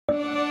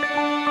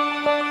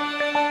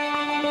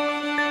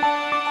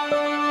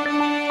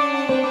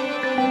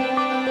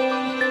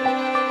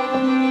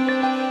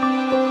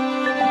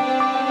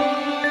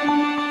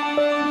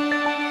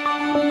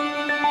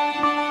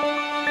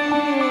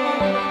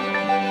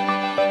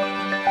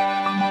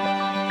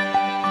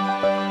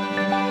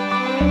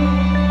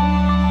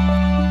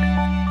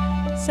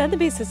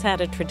Sotheby's has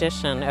had a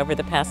tradition over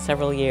the past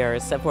several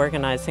years of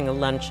organizing a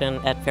luncheon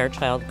at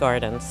Fairchild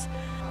Gardens.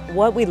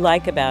 What we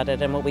like about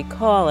it and what we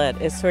call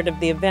it is sort of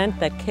the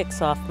event that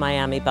kicks off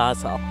Miami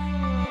Basel.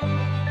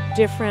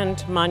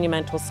 Different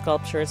monumental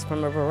sculptures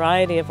from a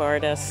variety of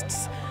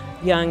artists,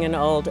 young and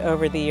old,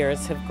 over the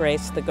years have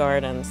graced the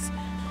gardens.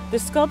 The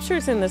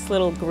sculptures in this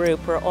little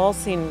group were all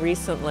seen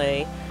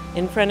recently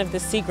in front of the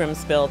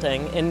Seagram's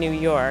building in New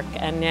York,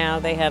 and now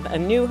they have a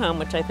new home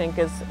which I think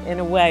is in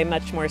a way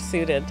much more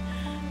suited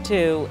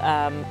to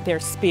their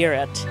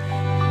spirit.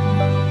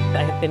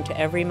 I have been to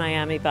every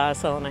Miami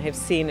Basel and I have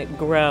seen it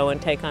grow and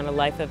take on a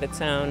life of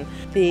its own.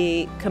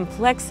 The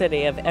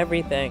complexity of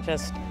everything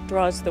just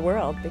draws the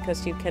world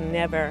because you can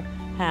never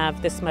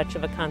have this much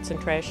of a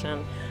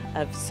concentration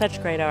of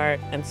such great art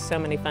and so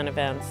many fun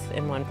events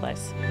in one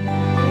place.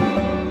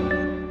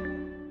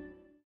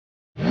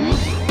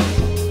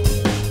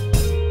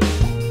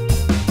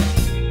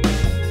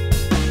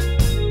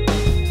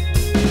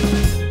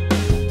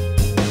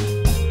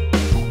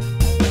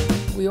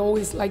 We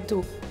always like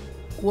to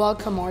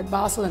welcome Art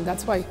Basel, and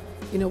that's why,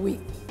 we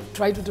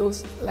try to do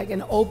like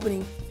an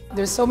opening.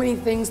 There's so many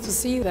things to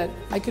see that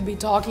I could be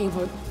talking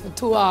for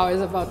 2 hours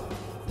about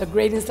the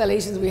great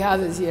installations we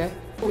have this year.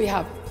 We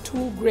have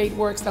two great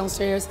works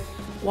downstairs.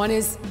 One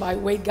is by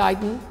Wade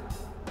Guyton,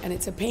 and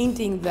it's a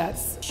painting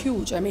that's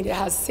huge. I mean, it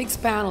has 6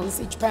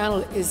 panels. Each panel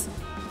is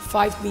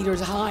 5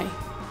 meters high.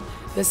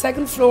 The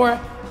second floor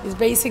is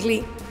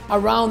basically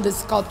around the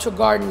sculpture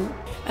garden.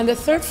 And the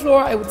third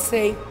floor, I would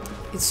say,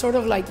 it's sort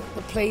of like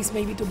a place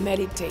maybe to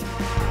meditate.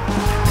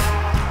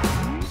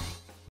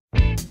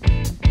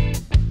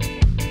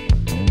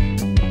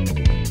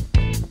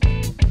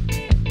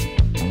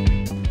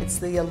 It's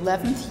the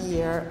 11th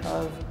year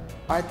of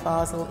Art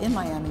Basel in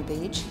Miami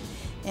Beach,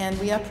 and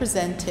we are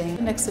presenting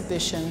an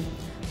exhibition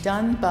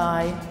done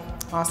by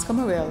Oscar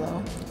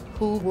Murillo,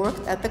 who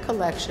worked at the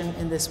collection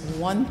in this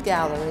one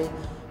gallery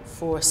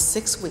for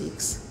 6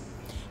 weeks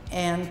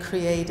and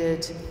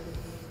created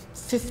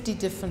 50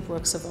 different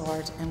works of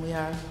art, and we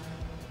are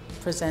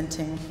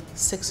presenting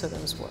 6 of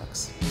those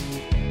works.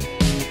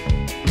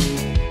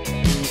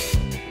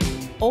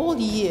 All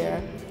year,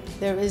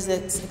 there is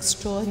this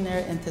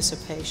extraordinary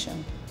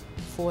anticipation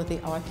for the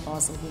Art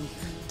Basel Week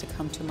to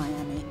come to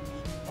Miami,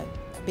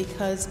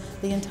 because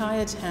the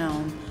entire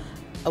town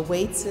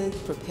awaits it,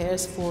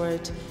 prepares for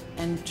it,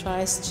 and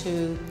tries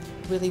to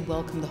really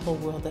welcome the whole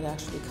world that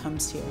actually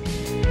comes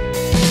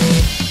here.